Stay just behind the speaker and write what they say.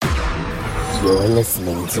You're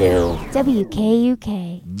listening to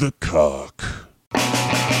WKUK. The Cock.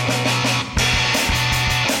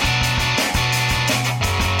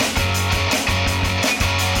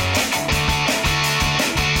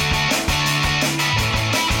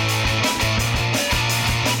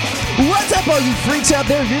 What's up, all you freaks out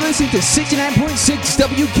there? You're listening to 69.6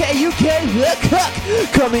 WKUK, The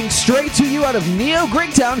Cook, coming straight to you out of Neo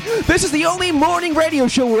Greektown. This is the only morning radio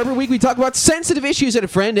show where every week we talk about sensitive issues that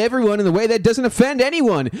offend everyone in the way that doesn't offend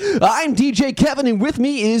anyone. I'm DJ Kevin, and with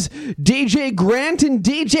me is DJ Grant and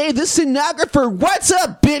DJ the Stenographer. What's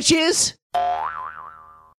up, bitches?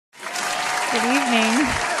 Good evening.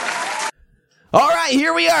 All right,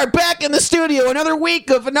 here we are, back in the studio. Another week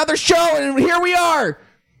of another show, and here we are.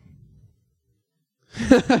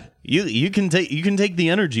 You can take the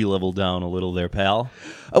energy level down a little there, pal.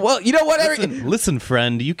 Well, you know what? Listen,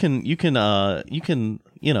 friend. You can have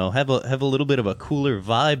a little bit of a cooler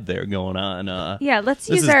vibe there going on. Yeah, let's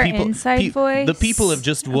use our inside voice. The people have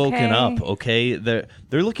just woken up. Okay, they're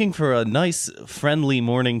looking for a nice, friendly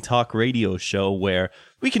morning talk radio show where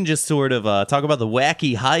we can just sort of talk about the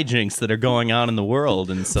wacky hijinks that are going on in the world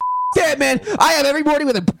and so. Yeah, man, I have every morning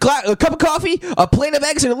with a cup of coffee, a plate of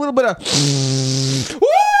eggs, and a little bit of... Woo!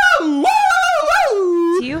 Woo!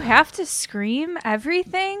 Woo! Do you have to scream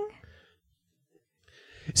everything?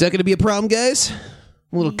 Is that going to be a problem, guys? I'm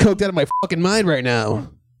a little coked out of my fucking mind right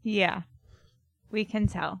now. Yeah, we can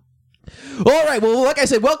tell. All right, well, like I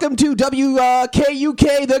said, welcome to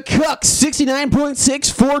WKUK, The Cook,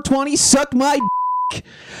 69.6, 420, suck my dick.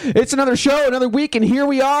 It's another show, another week, and here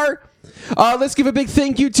we are. Let's give a big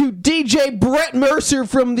thank you to DJ Brett Mercer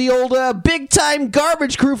from the old Big Time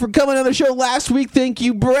Garbage Crew for coming on the show last week. Thank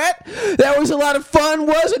you, Brett. That was a lot of fun,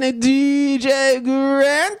 wasn't it, DJ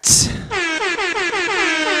Grant?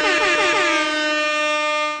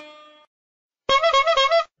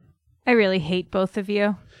 I really hate both of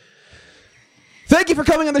you. Thank you for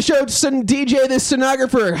coming on the show, DJ the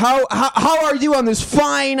Stenographer. How are you on this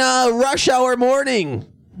fine rush hour morning?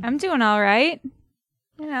 I'm doing all right.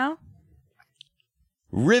 You know.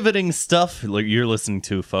 Riveting stuff you're listening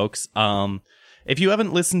to, folks. If you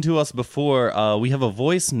haven't listened to us before, we have a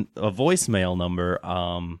voicemail number.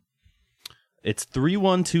 It's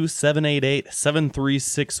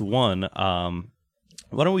 312-788-7361.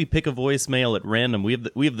 Why don't we pick a voicemail at random? We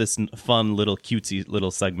have this fun little cutesy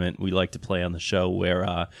little segment we like to play on the show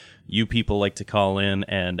where you people like to call in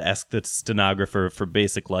and ask the stenographer for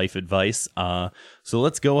basic life advice. So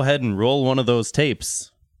let's go ahead and roll one of those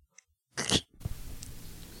tapes.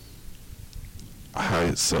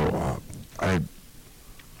 Hi, so I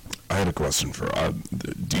had a question for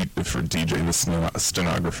DJ the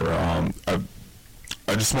stenographer.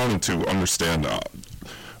 I just wanted to understand.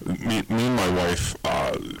 Me and my wife.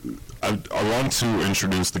 I want to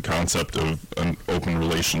introduce the concept of an open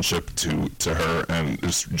relationship to her, and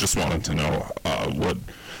just wanted to know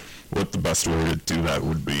what the best way to do that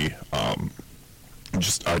would be. I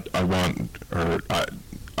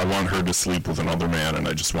want her to sleep with another man, and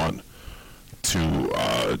I just want to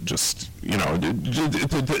I just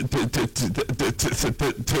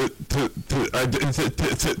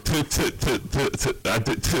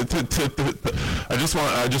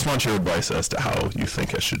want your advice as to how you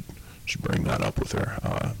think I should bring that up with her.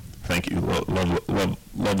 Thank you.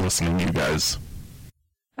 Love listening to you guys.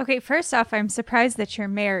 Okay, first off, I'm surprised that you're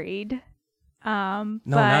married. No,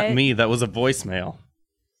 not me. That was a voicemail.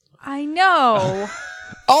 I know.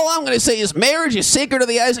 All I'm going to say is marriage is sacred to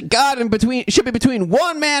the eyes of God and should be between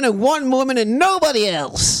one man and one woman and nobody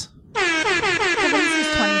else. This is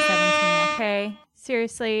 2017, okay?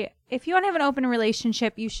 Seriously, if you want to have an open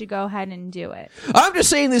relationship, you should go ahead and do it. I'm just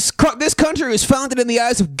saying this country was founded in the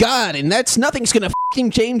eyes of God, and nothing's going to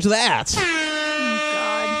fucking change that. Oh,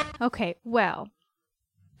 God. Okay, well,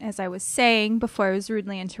 as I was saying before I was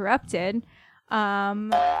rudely interrupted,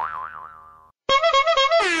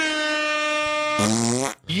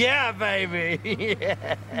 Yeah, baby.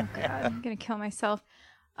 Yeah. Oh God, I'm gonna kill myself.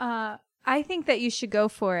 I think that you should go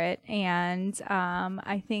for it, and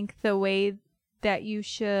I think the way that you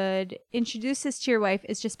should introduce this to your wife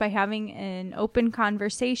is just by having an open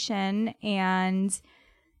conversation and,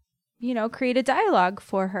 create a dialogue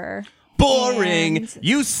for her. Boring.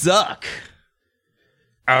 You suck.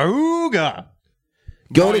 Auga.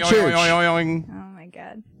 Go to church. Oh my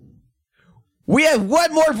God. We have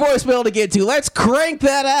one more voicemail to get to. Let's crank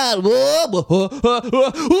that out. Whoa!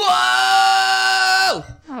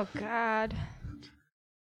 Oh, God.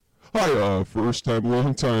 Hi, first time,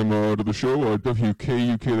 long time to the show.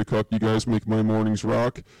 WKUK The Cock. You guys make my mornings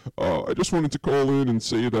rock. I just wanted to call in and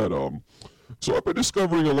say that So I've been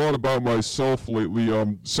discovering a lot about myself lately,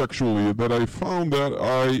 sexually, that I found that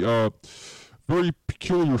I, very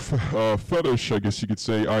peculiar fetish, I guess you could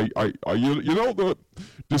say. You know the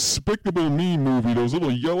Despicable Me movie, those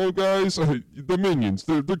little yellow guys? The Minions.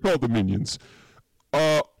 They're called the Minions.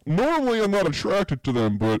 Normally I'm not attracted to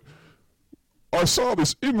them, but I saw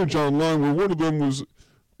this image online where one of them was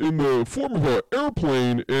in the form of an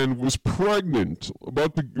airplane and was pregnant,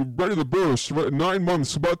 ready to burst, 9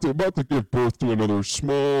 months, about to give birth to another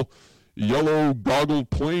small, yellow, goggled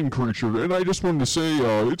plane creature. And I just wanted to say,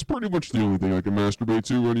 it's pretty much the only thing I can masturbate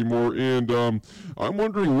to anymore. And I'm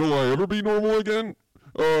wondering, will I ever be normal again?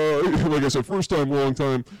 Like I said, first time, long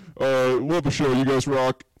time. Love the show. You guys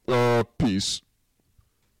rock. Peace.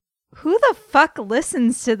 Who the fuck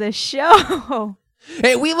listens to this show?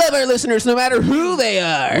 Hey, we love our listeners no matter who they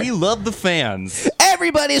are. We love the fans.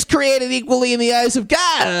 Everybody's created equally in the eyes of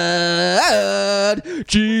God.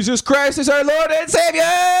 Jesus Christ is our Lord and Savior.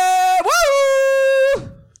 Woo!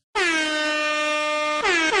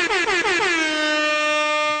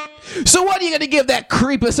 So what are you going to give that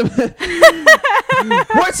creep? What's the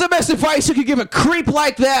best advice you could give a creep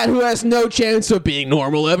like that who has no chance of being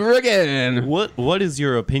normal ever again? What is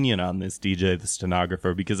your opinion on this, DJ the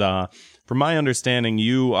Stenographer? Because from my understanding,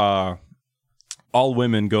 all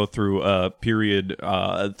women go through a period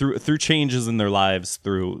through changes in their lives,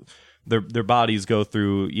 through their bodies go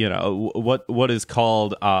through what is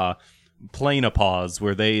called planopause,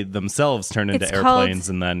 where they themselves turn into airplanes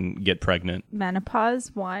and then get pregnant.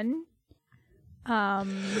 Menopause 1. Why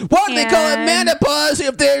do they call it menopause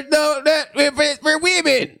if they're if it's for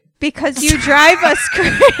women? Because you drive us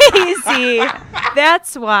crazy.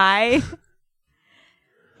 That's why.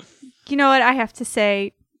 You know what I have to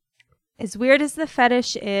say? As weird as the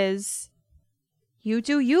fetish is, you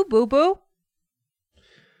do you, boo-boo.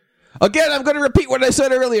 Again, I'm going to repeat what I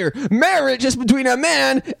said earlier. Marriage is between a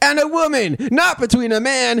man and a woman, not between a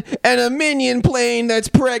man and a minion plane that's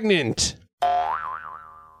pregnant.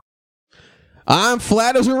 I'm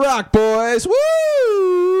flat as a rock, boys. Woo!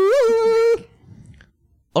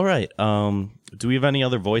 All right. Do we have any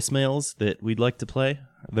other voicemails that we'd like to play?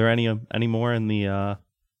 Are there any more in the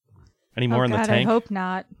in the tank? I hope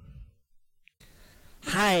not.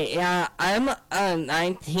 Hi, yeah, I'm a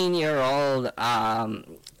 19-year-old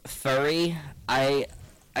furry. I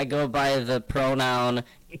go by the pronoun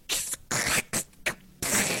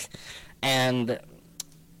and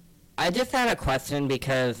I just had a question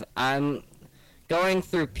because I'm going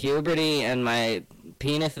through puberty and my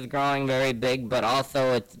penis is growing very big, but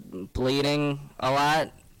also it's bleeding a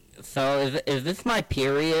lot. So is this my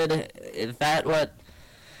period? Is that what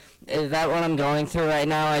I'm going through right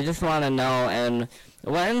now? I just want to know. And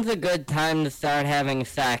when's a good time to start having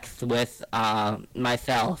sex with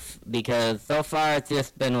myself? Because so far it's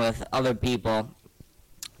just been with other people,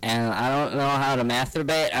 and I don't know how to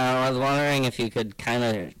masturbate. I was wondering if you could kind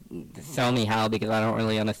of show me how, because I don't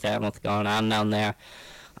really understand what's going on down there,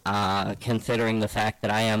 considering the fact that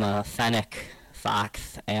I am a fennec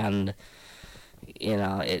fox, and, you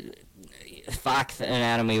know, fox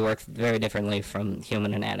anatomy works very differently from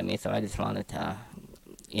human anatomy, so I just wanted to,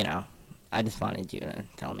 you know, I just wanted you to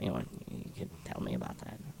tell me what you could tell me about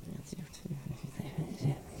that.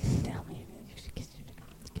 Tell me.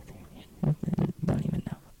 Don't even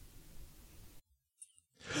know.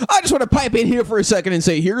 I just want to pipe in here for a second and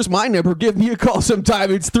say, here's my number. Give me a call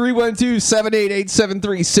sometime. It's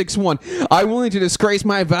 312-788-7361. I'm willing to disgrace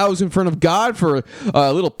my vows in front of God for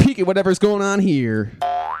a little peek at whatever's going on here.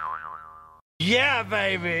 Yeah,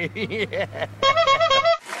 baby. Yeah.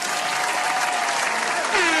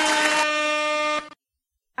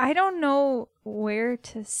 I don't know where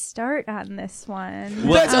to start on this one.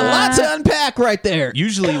 Well, That's a lot to unpack right there.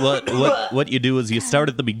 Usually what you do is you start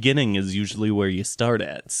at the beginning is usually where you start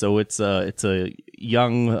at. So it's a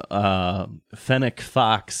young fennec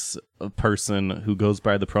fox person who goes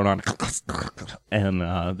by the pronoun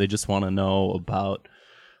and they just want to know about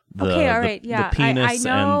the penis I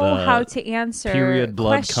know and the how to answer period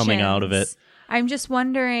blood questions. coming out of it. I'm just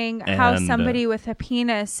wondering how somebody with a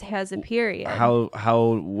penis has a period.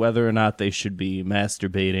 How whether or not they should be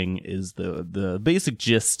masturbating is the basic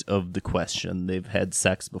gist of the question. They've had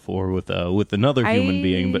sex before with another human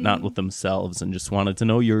being, but not with themselves, and just wanted to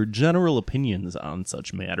know your general opinions on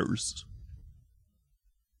such matters.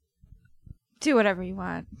 Do whatever you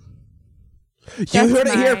want. You heard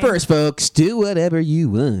it here first, folks. Do whatever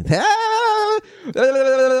you want.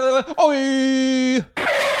 Oi!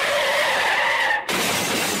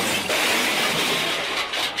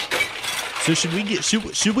 So should we get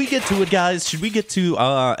to it, guys? Should we get to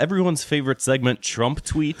everyone's favorite segment, Trump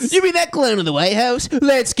tweets? You mean that clown in the White House?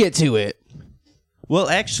 Let's get to it. Well,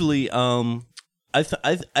 actually,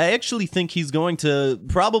 I actually think he's going to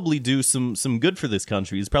probably do some good for this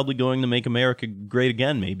country. He's probably going to make America great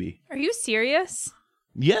again, maybe. Are you serious?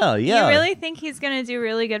 Yeah. You really think he's going to do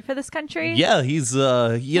really good for this country? Yeah, he's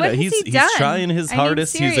he's done? trying his I mean,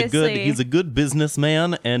 hardest. seriously. He's a good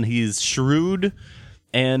businessman, and he's shrewd,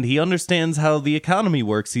 and he understands how the economy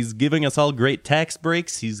works. He's giving us all great tax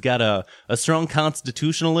breaks. He's got a strong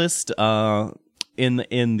constitutionalist in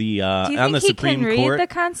the Do you on the think he Supreme can Court. read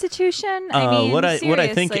the Constitution? I mean, what I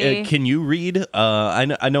think, seriously. can you read?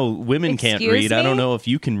 I know women can't Excuse read. I don't me? know if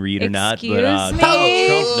you can read or not, but Excuse me?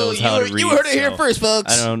 Trump knows how to read. You heard it here so first,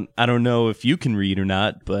 folks. I don't know if you can read or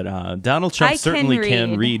not, but Donald Trump I certainly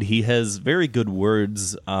can read. read. He has very good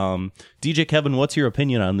words. DJ Kevin, what's your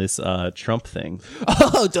opinion on this Trump thing?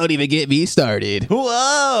 Oh, don't even get me started.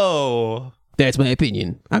 Whoa! That's my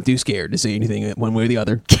opinion. I'm too scared to say anything one way or the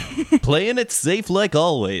other. Playing it safe like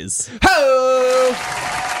always. Ho!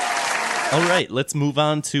 All right, let's move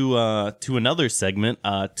on to another segment.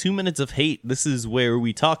 2 Minutes of Hate. This is where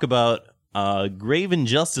we talk about grave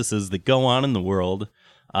injustices that go on in the world.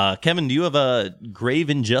 Kevin, do you have a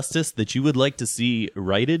grave injustice that you would like to see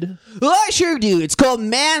righted? Well, I sure do. It's called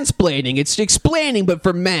mansplaining. It's explaining, but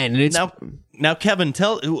for men. And it's Now, Kevin,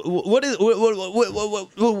 tell what is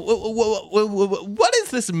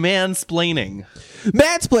this mansplaining?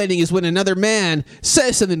 Mansplaining is when another man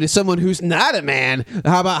says something to someone who's not a man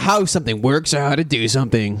about how something works or how to do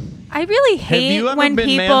something. I really Have hate you ever when been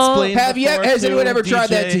people. mansplained? Have you? before, Has anyone too, ever tried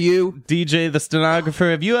that to you? DJ, the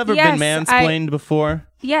stenographer, have you ever Yes, been mansplained before?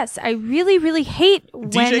 Yes, I really, really hate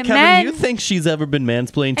when DJ Kevin, men. do you think she's ever been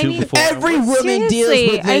mansplained I to mean, before? Every woman deals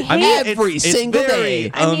Seriously, with I it hate- every single very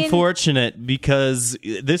day. I mean- unfortunate because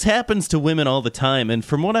this happens to women all the time, and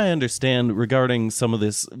from what I understand regarding some of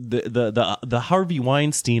this, the Harvey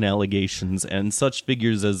Weinstein allegations and such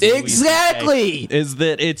figures as Louis Exactly. CK, is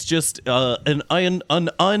that it's just an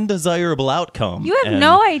undesirable outcome. You have And-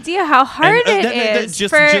 no idea how hard and, it is.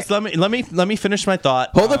 Just, for, just let me finish my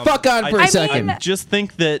thought. Hold the fuck on for a second. I just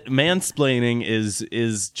think that mansplaining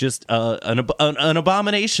is just an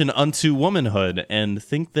abomination unto womanhood, and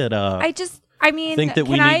think that I mean, think that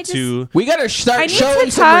we can I need just- to. We got to I start need showing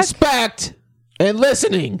to some talk- respect and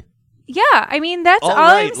listening. Yeah, I mean that's all,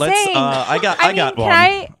 right, I'm let's. saying. I got mean, one.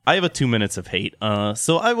 can I have a 2 minutes of hate.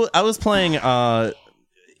 So I was playing.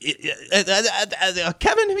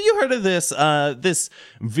 Kevin, have you heard of this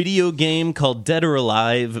video game called Dead or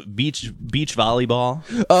Alive Beach Volleyball?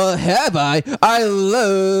 Have I? I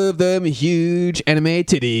love them huge anime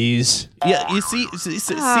titties. Yeah, you see,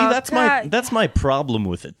 that's my problem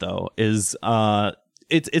with it though. Is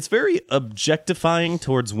it's very objectifying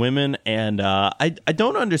towards women, and I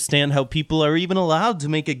don't understand how people are even allowed to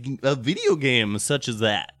make a video game such as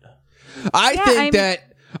that. I think that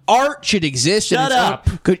art should exist. Shut up.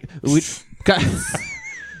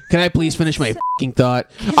 Can I please finish my fucking thought?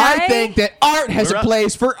 I think that art has a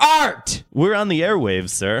place for art. We're on the airwaves,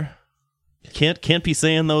 sir. Can't be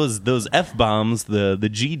saying those F bombs, the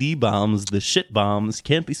GD bombs, the shit bombs.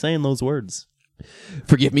 Can't be saying those words.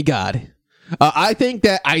 Forgive me, God. I think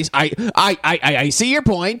that I see your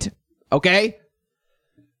point. Okay.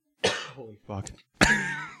 Holy fuck.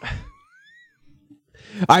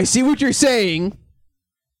 I see what you're saying,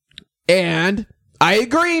 and I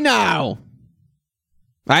agree now.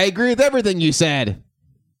 I agree with everything you said.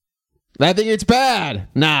 I think it's bad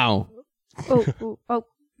now. Oh,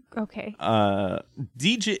 okay.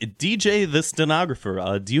 DJ the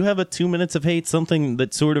stenographer, do you have a 2 minutes of hate, something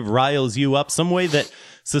that sort of riles you up, some way that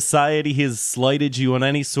society has slighted you in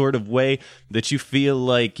any sort of way that you feel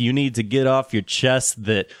like you need to get off your chest,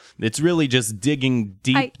 that it's really just digging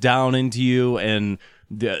deep down into you, and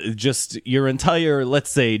just your entire, let's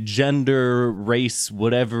say, gender, race,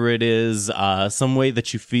 whatever it is, some way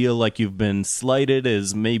that you feel like you've been slighted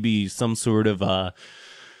as maybe some sort of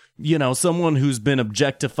someone who's been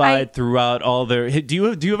objectified throughout all their. Do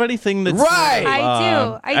you have anything that's right?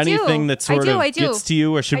 I do. Anything that sort of gets to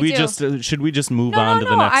you, or should we just move on to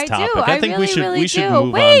the next topic? I think we should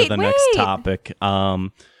move on to the next topic.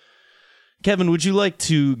 Kevin, would you like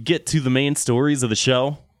to get to the main stories of the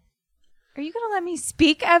show? Are you gonna let me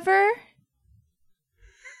speak ever?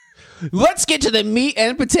 Let's get to the meat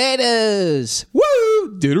and potatoes.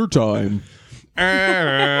 Woo! Dinner time.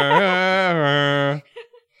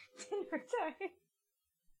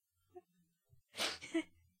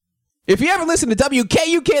 If you haven't listened to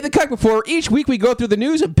WKUK The Cuck before, each week we go through the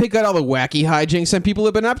news and pick out all the wacky hijinks some people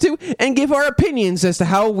have been up to and give our opinions as to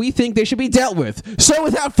how we think they should be dealt with. So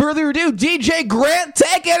without further ado, DJ Grant,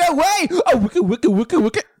 take it away! Oh, wicka, wicka, wicka,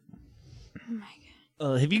 wicka.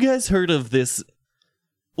 Have you guys heard of this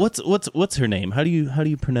what's her name? How do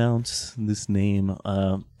you pronounce this name?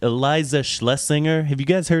 Eliza Schlesinger. Have you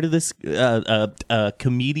guys heard of this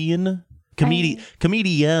comedian?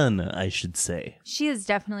 Comedian, I should say. She is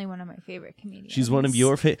definitely one of my favorite comedians. She's one of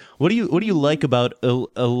your favorite. What do you like about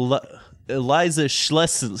Eliza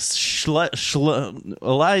Schlesinger?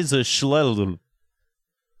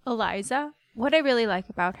 Eliza? What I really like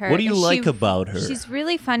about her. What do you is like about her? She's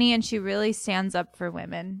really funny and she really stands up for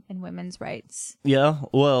women and women's rights. Yeah,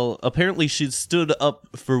 well, apparently she stood up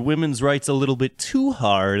for women's rights a little bit too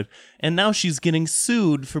hard, and now she's getting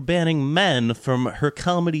sued for banning men from her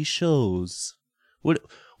comedy shows.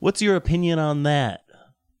 What's your opinion on that?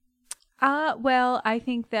 Well, I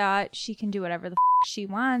think that she can do whatever the she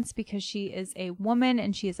wants because she is a woman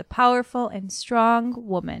and she is a powerful and strong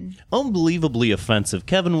woman. Unbelievably offensive,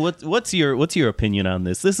 Kevin. What's your opinion on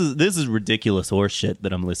this? This is ridiculous horseshit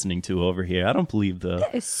that I'm listening to over here. I don't believe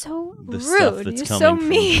that is so the rude. stuff that's You're so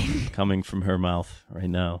mean. coming from her mouth right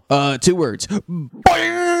now. 2 words.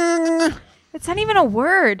 Boing! It's not even a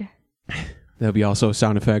word. That'll be also a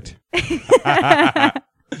sound effect.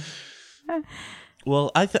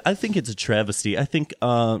 Well, I think it's a travesty. I think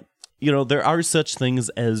there are such things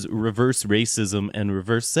as reverse racism and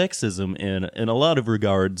reverse sexism in a lot of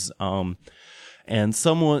regards. And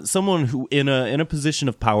someone who in a position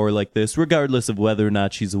of power like this, regardless of whether or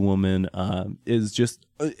not she's a woman, is just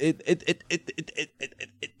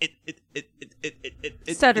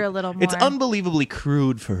stutter a little more. It's unbelievably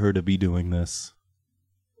crude for her to be doing this.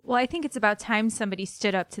 Well, I think it's about time somebody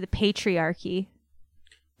stood up to the patriarchy.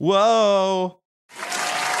 Whoa.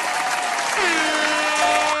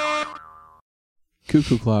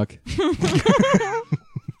 Cuckoo clock.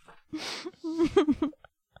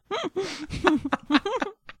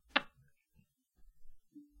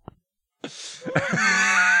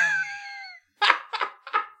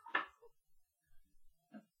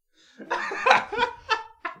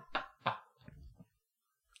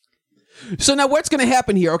 So now what's going to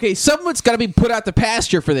happen here? Okay, someone's got to be put out the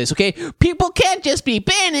pasture for this, okay? People can't just be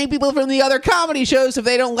banning people from the other comedy shows if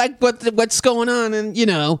they don't like what's going on and,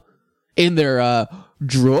 in their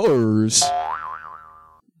drawers.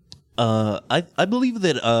 I believe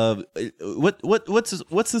that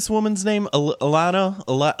what's this woman's name? Eliza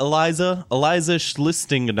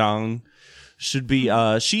Schlistingdong should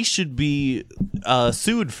be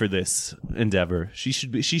sued for this endeavor. She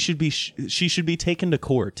should be taken to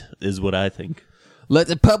court, is what I think. Let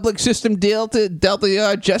the public system deal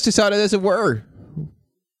the justice out of it, as it were.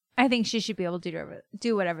 I think she should be able to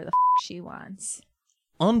do whatever the she wants.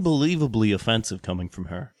 Unbelievably offensive coming from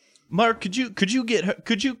her. Mark, could you get her?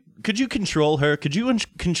 Could you control her? Could you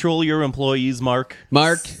control your employees, Mark?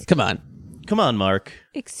 Mark, come on, Mark.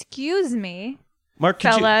 Excuse me, Mark.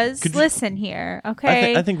 Fellas, listen here,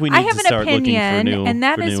 okay? I think we need to start looking for new, and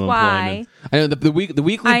that is why. I know the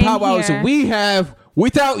weekly powwows that we have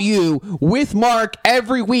without you, with Mark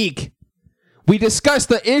every week. We discuss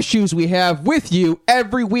the issues we have with you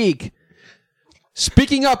every week,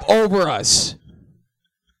 speaking up over us.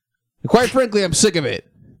 Quite frankly, I'm sick of it.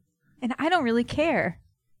 And I don't really care.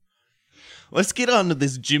 Let's get on to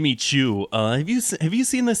this Jimmy Choo. Have you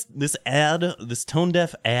seen this ad, this tone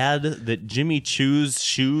deaf ad that Jimmy Choo's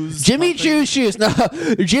shoes? Jimmy Choo's shoes. No,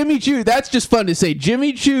 Jimmy Choo. That's just fun to say.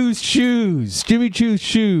 Jimmy Choo's shoes. Jimmy Choo's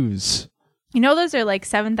shoes. Those are like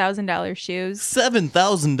 $7,000 shoes.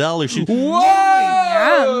 $7,000 shoes.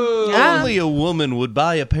 Whoa! Yeah. Only a woman would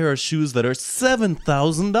buy a pair of shoes that are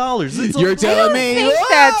 $7,000. You're telling me? I don't think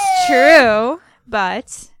that's true,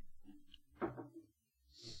 but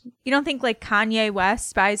you don't think like Kanye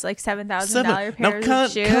West buys like $7,000 pairs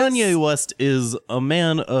of shoes? Kanye West is a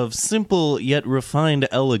man of simple yet refined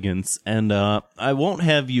elegance, and I won't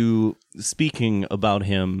have you speaking about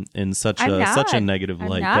him in such a negative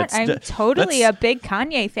light. I'm totally a big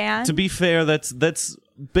Kanye fan. To be fair, that's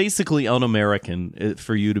basically un-American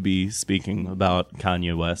for you to be speaking about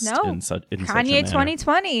Kanye West in such a manner. Kanye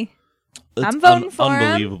 2020. It's I'm voting for him.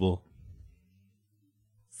 Unbelievable.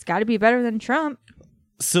 It's got to be better than Trump.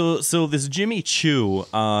 So this Jimmy Choo,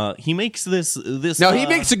 he makes this. No, he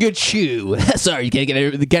makes a good shoe. Sorry, you can't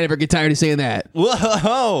ever get tired of saying that.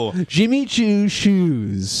 Whoa! Jimmy Choo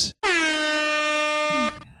shoes.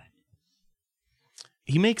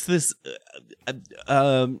 He makes this.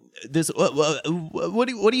 What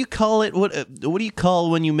do you call it? What do you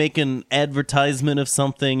call when you make an advertisement of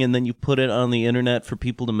something and then you put it on the internet for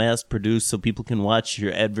people to mass produce so people can watch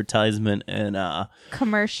your advertisement and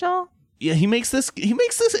commercial? Yeah, he makes this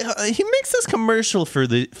commercial for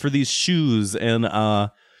these shoes, and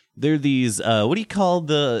they're these what do you call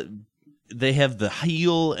they have the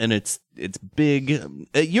heel and it's big.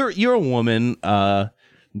 You're a woman.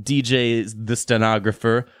 DJ the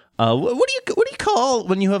stenographer. What do you call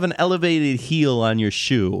when you have an elevated heel on your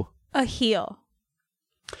shoe? A heel.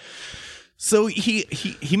 So he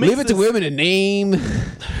makes Leave it to women to name.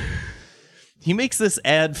 He makes this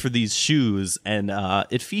ad for these shoes, and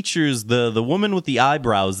it features the woman with the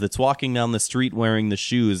eyebrows that's walking down the street wearing the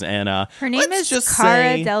shoes. And her name is just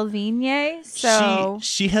Cara say Delevingne. So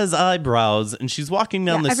she has eyebrows, and she's walking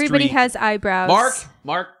down the street. Everybody has eyebrows.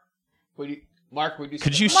 Mark, would you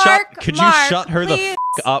Could you Mark, shut? Could Mark, you shut her please.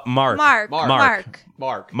 the up, Mark? Mark.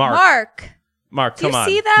 Mark, Do you come on.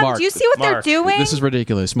 see them? Mark. Do you see what Mark. they're doing? This is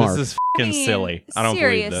ridiculous, Mark. This is fucking silly. I don't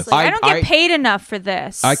seriously, believe this. I don't get I- paid enough for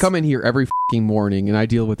this. I come in here every fucking morning and I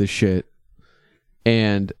deal with this shit.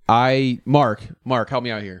 And Mark, help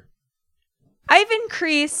me out here. I've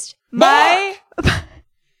increased my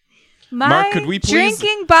Mark, could we please-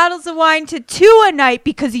 drinking bottles of wine to 2 a night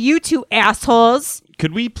because of you two assholes.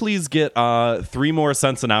 Could we please get 3 more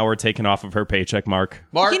cents an hour taken off of her paycheck, Mark?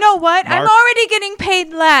 Mark, You know what? I'm Mark? already getting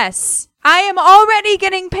paid less. I am already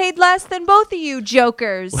getting paid less than both of you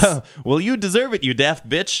jokers. Well, you deserve it, you daft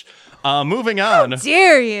bitch. Moving on.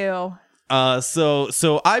 Dare you?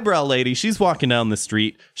 So eyebrow lady, she's walking down the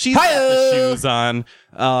street. She's got the shoes on.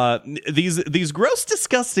 These gross,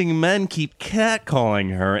 disgusting men keep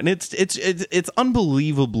catcalling her, and it's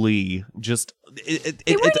unbelievably just.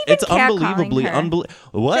 It's unbelievably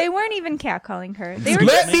what? They weren't even catcalling her. They were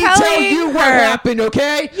let just me tell telling you what her, happened,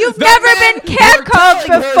 okay? You've The never men been were catcalled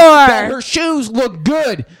telling her before. that her shoes look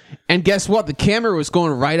good. And guess what? The camera was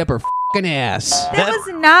going right up her fucking ass. That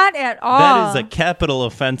was not at all. That is a capital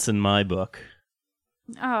offense in my book.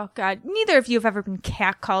 Oh, God. Neither of you have ever been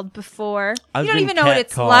catcalled before. I've you don't been even know what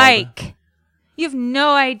it's catcalled. like. You have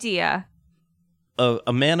no idea.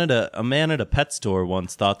 A man at a pet store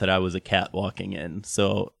once thought that I was a cat walking in.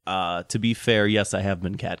 So, to be fair, yes, I have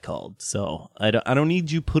been catcalled. So I don't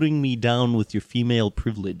need you putting me down with your female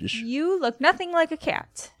privilege. You look nothing like a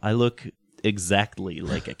cat. I look exactly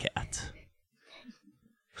like a cat.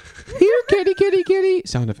 Here, kitty, kitty, kitty.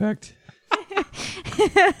 Sound effect.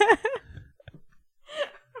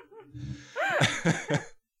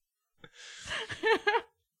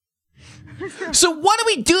 So what do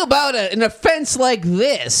we do about an offense like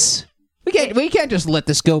this? We can't just let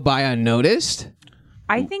this go by unnoticed.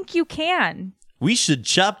 I think you can. We should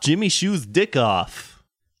chop Jimmy Shoe's dick off.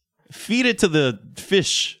 Feed it to the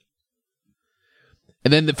fish.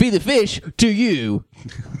 And then feed the fish to you.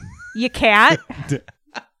 You cat?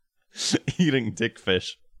 Eating dick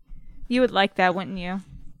fish. You would like that, wouldn't you?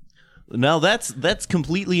 Now that's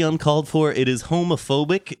completely uncalled for. It is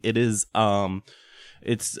homophobic. It is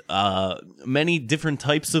it's many different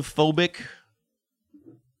types of phobic.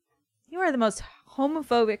 You are the most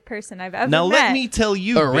homophobic person I've ever Now met. let me tell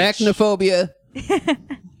you, bitch. Arachnophobia.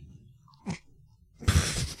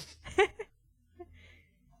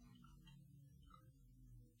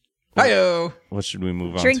 Hi-yo. What should we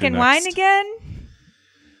move on Drinking to wine next? again?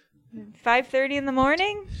 5:30 in the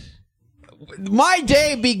morning? My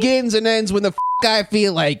day begins and ends when the I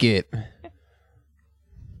feel like it.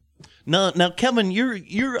 Now, Kevin,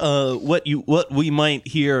 you're what we might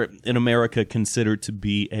here in America consider to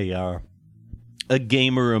be a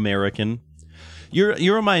gamer American.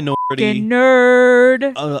 You're a minority. Fucking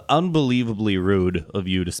nerd. Unbelievably rude of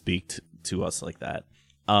you to speak to us like that.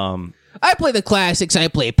 I play the classics. I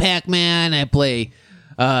play Pac-Man. I play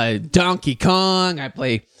Donkey Kong. I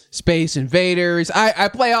play Space Invaders. I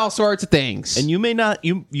play all sorts of things. And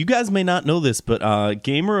you guys may not know this, but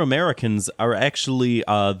gamer Americans are actually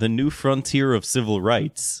the new frontier of civil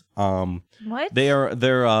rights. What?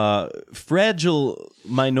 They're a fragile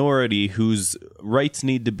minority whose rights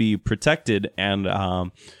need to be protected, and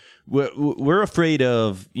we're afraid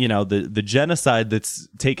of the genocide that's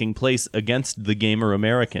taking place against the gamer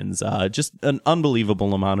Americans. Just an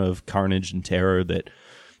unbelievable amount of carnage and terror that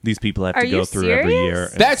these people have Are to go you through every serious? year.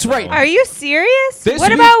 And That's right. Are you serious? This What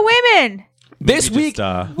week- about women? This Maybe week,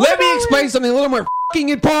 just, let me explain something a little more fucking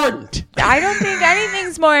important. I don't think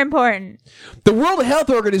anything's more important. The World Health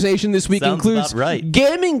Organization this week Sounds includes about right.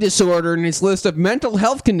 gaming disorder in its list of mental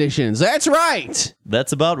health conditions. That's right.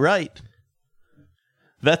 That's about right.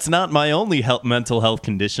 That's not my only mental health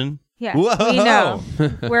condition. Yeah, Whoa. we know.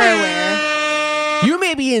 We're aware. You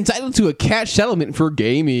may be entitled to a cash settlement for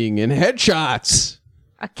gaming and headshots.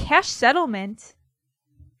 A cash settlement?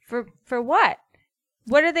 For what?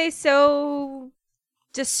 What are they so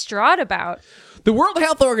distraught about. The World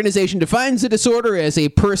Health Organization defines the disorder as a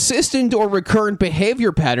persistent or recurrent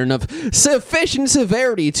behavior pattern of sufficient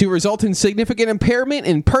severity to result in significant impairment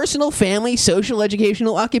in personal, family, social,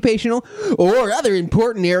 educational, occupational, or other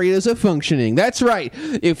important areas of functioning. That's right.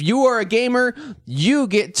 If you are a gamer, you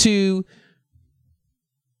get to...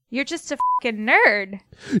 You're just a fucking nerd.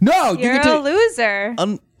 No, You're you get a to... loser.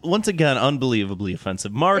 Once again, unbelievably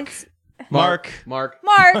offensive. Mark, Mark,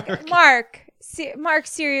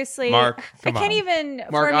 seriously. Mark, I come can't on. even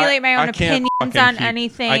Mark, formulate my own I can't opinions fucking on keep-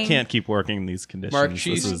 anything. I can't keep working these conditions. Mark, This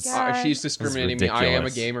she's is- God. she's discriminating me. I am a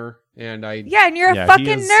ridiculous. gamer, and I... Yeah, and you're yeah, a fucking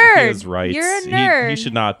he is, nerd. He is right. You're a nerd. He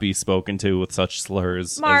should not be spoken to with such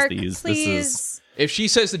slurs Mark, as these. please. This is If she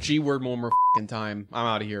says the G word one more fucking time, I'm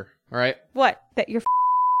out of here. All right? What? That you're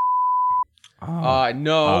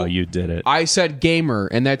No. oh, you did it. I said gamer,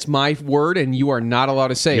 and that's my word, and you are not allowed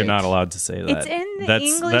to say You're it. not allowed to say that. It's in the that's,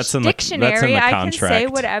 English that's in the, dictionary. That's in the I can contract. say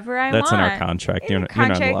whatever I That's want. in our contract. In You're the not, you're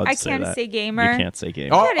not contract, allowed to I say can't that. say gamer. You can't say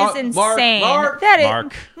gamer. Oh, That is insane. Mark. That is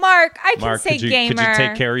Mark. I can Mark, say could you, gamer. Could you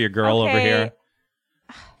take care of your girl over Okay. here?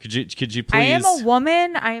 Could you please? I am a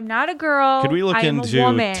woman. I am not a girl. Could we look I am into a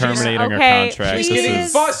woman. terminating her Okay, contract? She's please. getting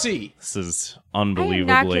fussy. This is I am not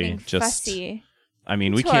unbelievably getting just. fussy. I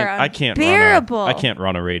mean, You two are I can't unbearable. I can't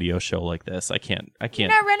run a radio show like this. I can't. You're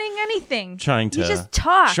not running anything. Trying to You just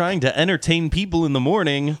talk. Trying to entertain people in the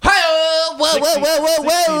morning. Hi-oh!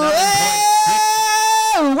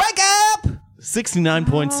 Whoa! Wake up!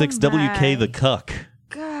 69.6 WK the Cuck.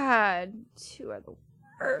 God, two are the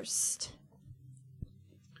worst.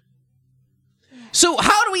 So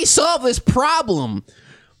how do we solve this problem?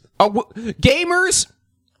 Gamers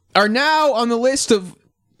are now on the list of...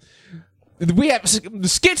 We have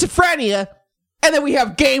schizophrenia, and then we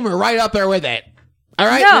have gamer right up there with it. All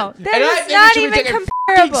right? No, that And I is think not we should be even taken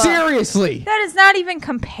comparable. fucking seriously. That is not even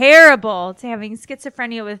comparable to having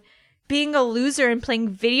schizophrenia with being a loser and playing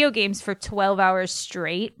video games for 12 hours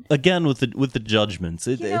straight. Again with the judgments.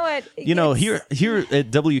 You know what? Here at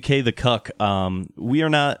WK the Cuck, we are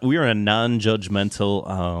a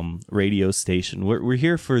non-judgmental radio station. We're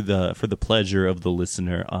here for the pleasure of the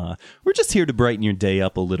listener. We're just here to brighten your day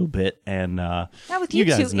up a little bit, and Not with you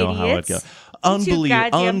you guys two know how it idiots. goes. You two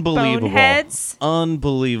goddamn Unbelievable. boneheads.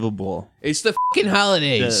 Unbelievable. It's the fucking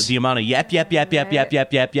holidays. The amount of yap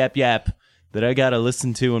that I gotta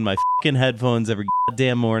listen to in my fucking headphones every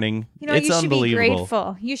goddamn morning. You know, it's you should be unbelievable.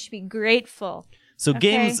 grateful. You should be grateful. So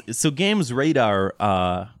Okay. Games Radar,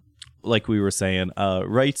 like we were saying,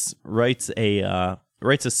 writes a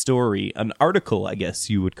story, an article, I guess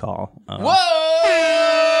you would call. Whoa!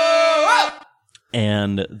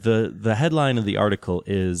 And the headline of the article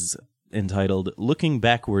is entitled "Looking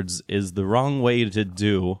Backwards is the Wrong Way to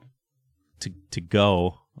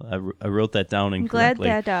Go." I wrote that down I'm glad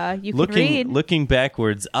incorrectly. that you can read. Looking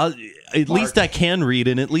backwards, at least I can read,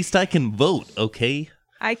 and at least I can vote. Okay.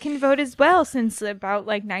 I can vote as well since about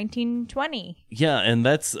like 1920. Yeah, and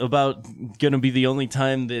that's about gonna be the only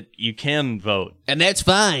time that you can vote. And that's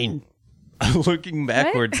fine. Looking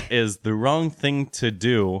backwards is the wrong thing to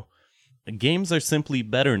do. Games are simply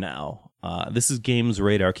better now. This is Games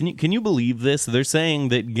Radar. Can you believe this? They're saying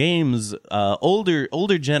that games,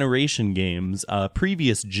 older generation games,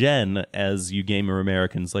 previous gen, as you gamer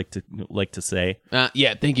Americans like to say.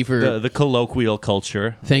 Yeah, thank you for The colloquial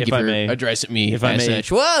culture. thank if you I for may, addressing me if I as may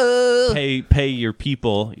such. Whoa! pay your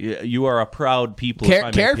people. You are a proud people. if I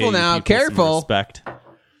may Careful pay you now, people some careful. respect.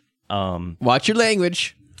 Watch your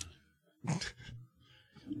language.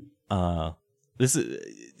 This is.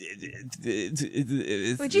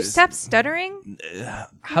 Would you stop stuttering?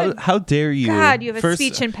 How dare you? God, you have a First,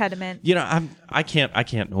 speech impediment. You know, I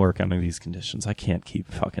can't work under these conditions. I can't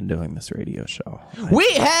keep fucking doing this radio show. We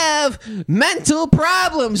have mental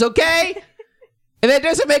problems, okay? And that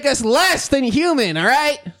doesn't make us less than human, all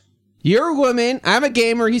right? You're a woman. I'm a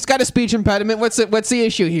gamer. He's got a speech impediment. What's the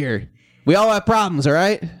issue here? We all have problems, all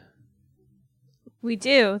right? We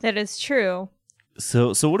do. That is true.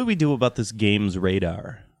 So what do we do about this Games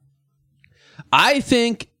Radar? I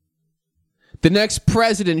think the next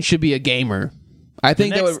president should be a gamer. I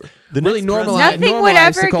think that would really normalize Nothing would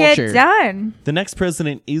ever the culture. get done. The next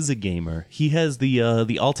president is a gamer. He has the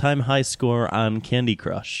all-time high score on Candy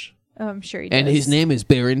Crush. Oh, I'm sure he does. And his name is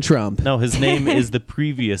Barron Trump. No, his name is the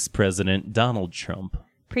previous president, Donald Trump.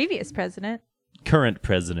 Previous president. Current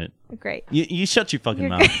president. Great. You shut your fucking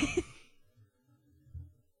mouth.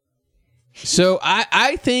 So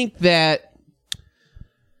I think that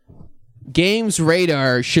Games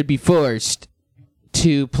Radar should be forced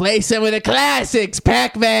to play some of the classics,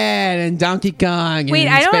 Pac-Man and Donkey Kong. Wait,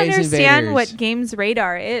 and I don't Space understand Invaders. what Games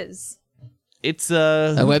Radar is. It's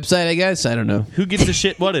A website, I guess. I don't know. who gives a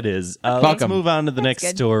shit what it is. Fuck Let's 'em. move on to the next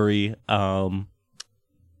good. story.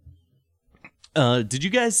 Did you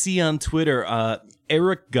guys see on Twitter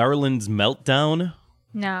Eric Garland's meltdown?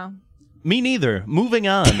 No. Me neither. Moving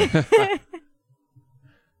on.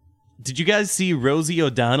 Did you guys see Rosie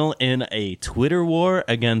O'Donnell in a Twitter war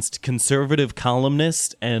against conservative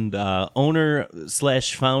columnist and owner /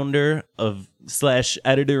 founder of /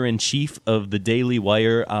 editor-in-chief of the Daily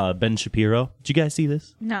Wire, Ben Shapiro? Did you guys see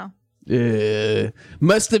this? No.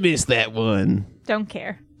 Must have missed that one. Don't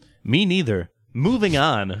care. Me neither. Moving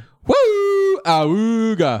on. Woo!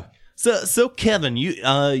 Auga. So Kevin, you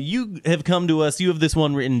have come to us. You have this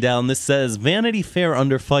one written down. This says Vanity Fair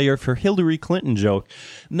under fire for Hillary Clinton joke.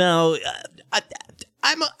 Now,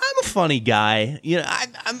 I'm a funny guy. You know,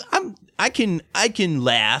 I can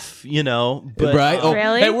laugh. You know, but Right? Oh,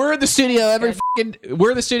 Really? Hey, we're in the studio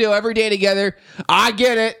every day together. I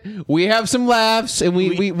get it. We have some laughs and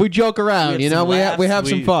we joke around. You know, we have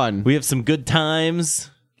some fun. We have some good times.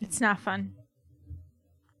 It's not fun.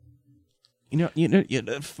 You know,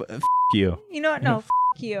 f- you. You know what? No, f***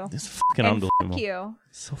 you. It's fucking And unbelievable. f*** you.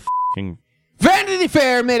 So fucking. Vanity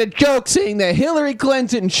Fair made a joke saying that Hillary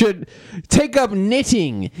Clinton should take up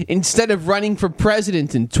knitting instead of running for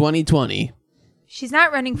president in 2020. She's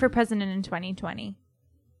not running for president in 2020.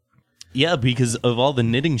 Yeah, because of all the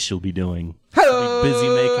knitting she'll be doing. Hello. Busy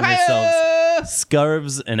making herself Hiya.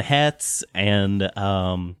 scarves and hats and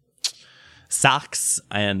socks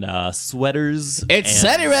and sweaters,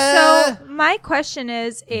 Etc. So my question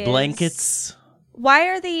is blankets, why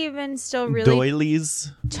are they even still really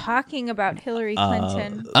doilies, talking about Hillary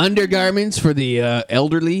Clinton? Undergarments for the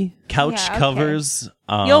elderly. couch Yeah, okay. covers.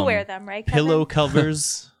 You'll wear them, right, Kevin? Pillow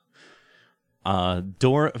covers.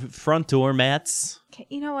 Front door mats. Okay,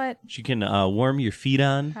 you know what? You can warm your feet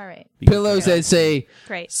on. All right. Pillows that say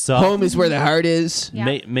Great. Soft, home is where the heart is.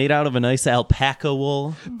 Yeah. made out of a nice alpaca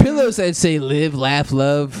wool. Pillows that say live, laugh,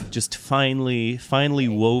 love. Just finely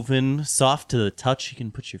woven, soft to the touch. You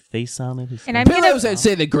can put your face on it. And I'm Pillows gonna that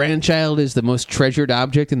say the grandchild is the most treasured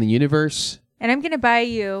object in the universe. buy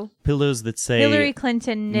you Pillows that say Hillary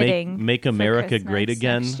Clinton knitting. make for America Christmas great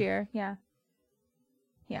again. next year. Yeah.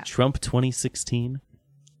 Yeah. Trump 2016.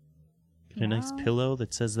 Get a nice Yeah. pillow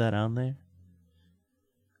that says that on there.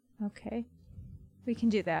 Okay. We can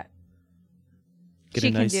do that. Get She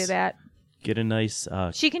a can nice, do that. Get a nice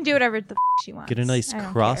She can do whatever the she wants. get a nice I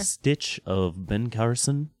don't cross care. stitch of Ben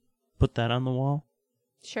Carson. Put that on the wall.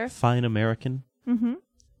 Sure. Fine American. Mm-hmm.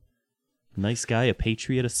 Nice guy, a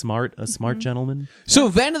patriot, a smart gentleman. So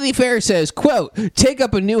Vanity Fair says, quote, take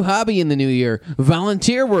up a new hobby in the new year.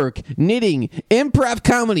 Volunteer work, knitting, improv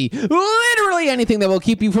comedy, literally anything that will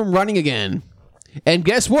keep you from running again. And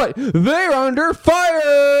guess what? They're under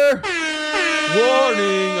fire!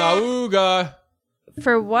 Warning, auga.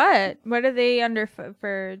 For what? What are they under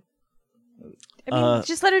for? I mean,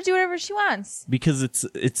 just let her do whatever she wants. Because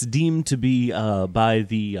it's deemed to be by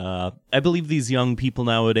the I believe these young people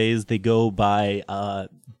nowadays, they go by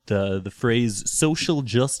the phrase social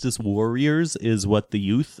justice warriors is what the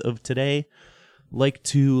youth of today like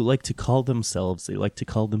to call themselves. They like to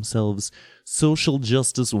call themselves social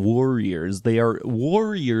justice warriors. They are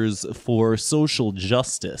warriors for social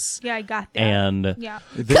justice. Yeah, I got that. And yeah,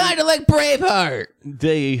 Kind of like Braveheart.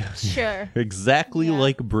 they sure. exactly Yeah.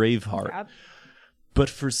 like Braveheart. Yep. But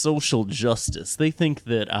for social justice, they think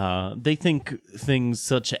that things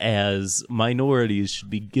such as minorities should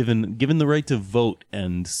be given the right to vote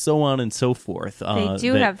and so on and so forth. They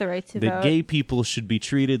do that- have the right to that vote. gay people should be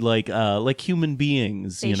treated like human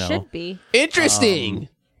beings. They you know, should be. Interesting.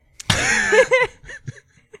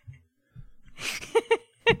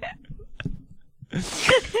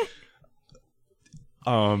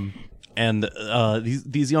 And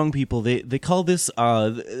these young people, they call this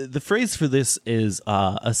the phrase for this is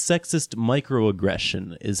a sexist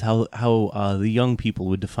microaggression is how the young people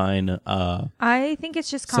would define I think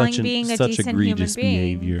it's just calling being a such decent egregious human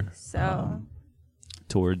being. behavior So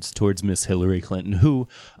towards Miss Hillary Clinton, who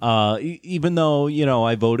even though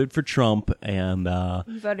I voted for Trump and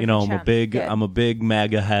You voted I'm for Trump. Good. a big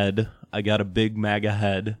MAGA head. I got a big MAGA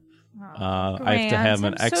head. I have to have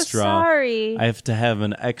an Grant, I'm extra. so sorry. I have to have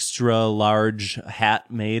an extra large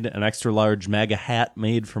hat made, an extra large MAGA hat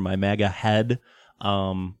made for my MAGA head.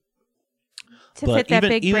 to but fit that even-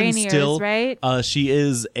 big even brain still, ears, right? She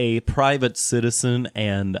is a private citizen,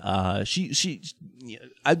 and I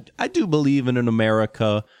do believe in an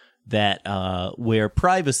America that where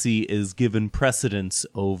privacy is given precedence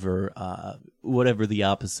over whatever the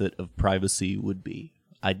opposite of privacy would be.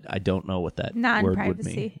 I don't know what that word would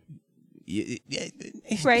mean. Non-privacy.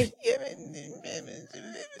 Right.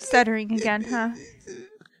 Stuttering again, huh?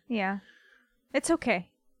 Yeah. It's okay.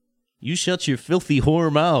 You shut your filthy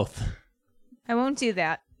whore mouth. I won't do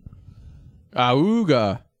that.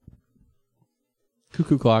 Auga.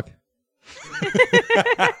 Cuckoo clock.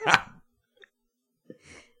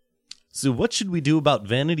 So what should we do about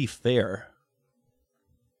Vanity Fair?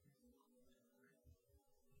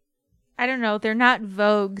 I don't know. They're not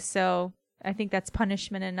Vogue, so I think that's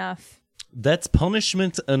punishment enough. That's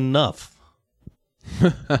punishment enough.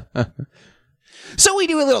 So we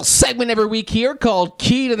do a little segment every week here called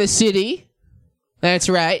Key to the City. That's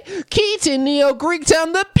right. Key to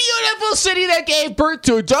Neo-Greektown, the beautiful city that gave birth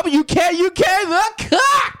to WKUK the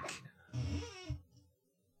Cock.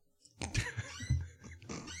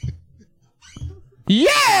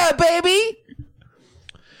 Yeah, baby.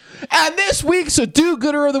 And this week's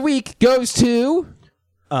do-gooder of the week goes to...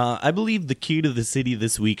 I believe the key to the city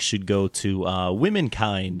this week should go to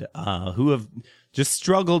womenkind, who have just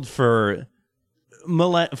struggled for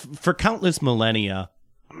countless millennia.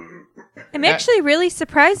 I'm actually really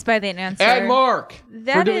surprised by that answer. And Mark, for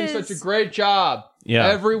That doing is- such a great job Yeah,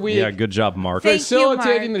 every week. Yeah, good job, Mark. Thank you,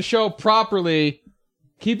 Facilitating Mark. the show properly,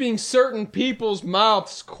 keeping certain people's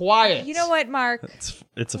mouths quiet. You know what, Mark?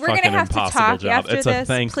 It's a We're gonna fucking have to impossible talk job. after It's a this,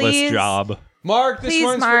 thankless please. job. Mark, this Please,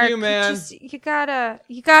 one's Mark, for you, man. you gotta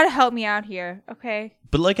help me out here, okay?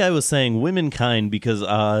 But like I was saying, womenkind, because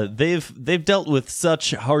they've dealt with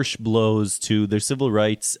such harsh blows to their civil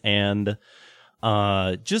rights and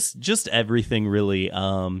just everything really.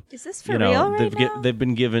 Is this for real right now? They've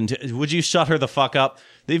been given. Would you shut her the fuck up?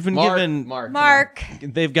 They've been given. Mark.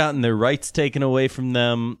 They've gotten their rights taken away from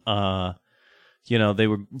them. They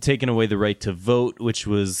were taken away the right to vote, which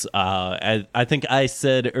was, I think I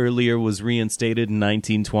said earlier, was reinstated in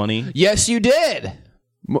 1920. Yes, you did.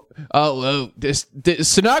 This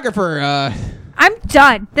stenographer. I'm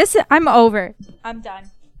done. I'm over. I'm done.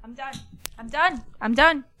 I'm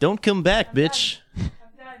done. Don't come back, bitch. I'm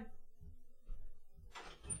done.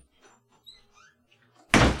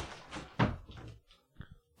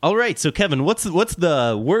 All right, so Kevin, what's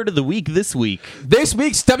the word of the week this week? This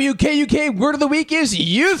week's WKUK word of the week is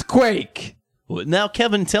youthquake. Now,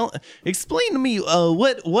 Kevin, explain to me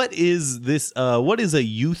what is this? What is a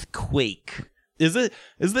youthquake? Is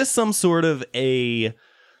this some sort of an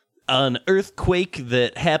earthquake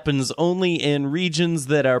that happens only in regions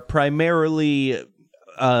that are primarily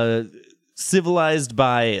civilized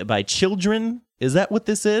by children? Is that what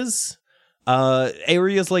this is?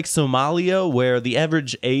 Areas like Somalia, where the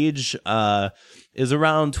average age is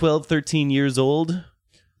around 12, 13 years old.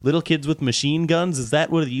 Little kids with machine guns. Is that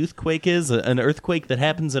what a youthquake is? An earthquake that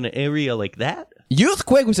happens in an area like that?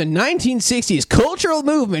 Youthquake was a 1960s cultural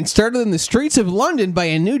movement started in the streets of London by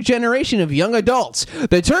a new generation of young adults.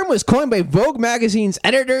 The term was coined by Vogue magazine's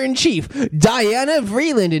editor-in-chief, Diana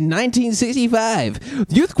Vreeland, in 1965.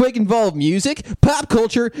 Youthquake involved music, pop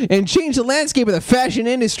culture, and changed the landscape of the fashion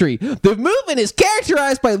industry. The movement is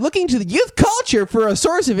characterized by looking to the youth culture for a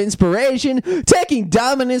source of inspiration, taking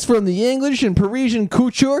dominance from the English and Parisian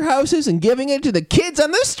couture houses and giving it to the kids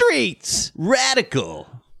on the streets. Radical.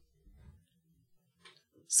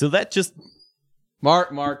 So that just...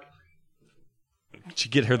 Mark. Did you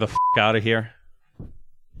get her the f*** out of here?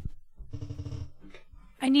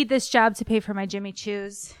 I need this job to pay for my Jimmy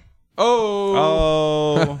Choos.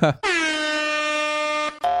 Oh.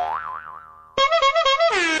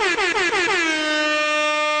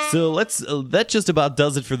 So that just about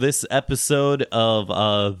does it for this episode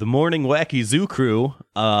of the Morning Wacky Zoo Crew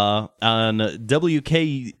on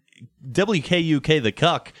WKUK the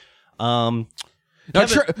Cuck. Now,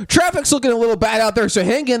 traffic's looking a little bad out there, so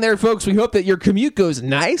hang in there, folks. We hope that your commute goes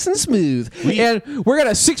nice and smooth. And we're got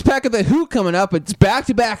a 6-pack of The Who coming up. It's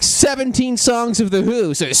back-to-back 17 songs of The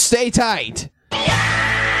Who, so stay tight.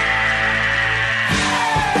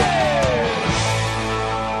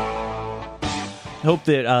 Hope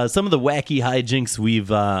that some of the wacky hijinks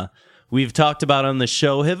we've talked about on the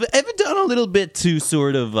show have done a little bit to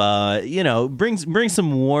sort of bring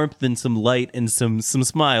some warmth and some light and some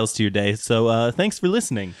smiles to your day. So thanks for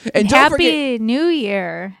listening. And don't Happy New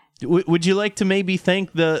Year. Would you like to maybe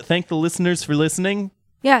thank the listeners for listening?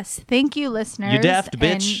 Yes, thank you, listeners. You daft and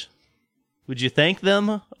bitch. Would you thank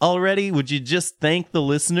them already? Would you just thank the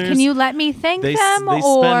listeners? Can you let me thank them? They spend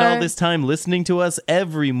all this time listening to us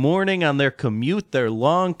every morning on their commute, their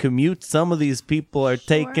long commute. Some of these people are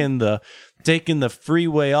taking the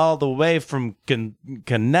freeway all the way from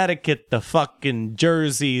Connecticut to fucking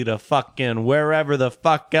Jersey to fucking wherever the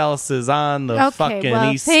fuck else is on the fucking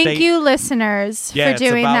east state. Thank you, listeners, Yeah, for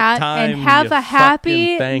doing it's about that, time and have you a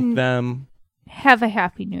happy fucking thank them. Have a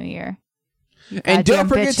happy New Year. And Goddamn don't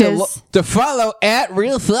forget bitches. to follow at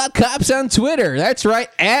Real Thought Cops on Twitter. That's right,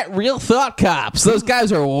 at Real Thought Cops. Those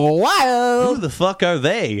guys are wild. Who the fuck are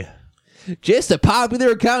they? Just a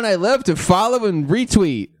popular account I love to follow and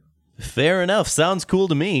retweet. Fair enough. Sounds cool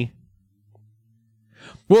to me.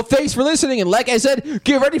 Well, thanks for listening, and like I said,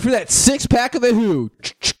 get ready for that 6-pack of the Who.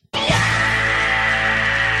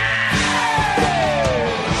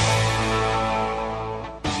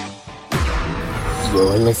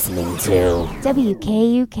 You're listening to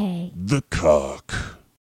WKUK. The Cock.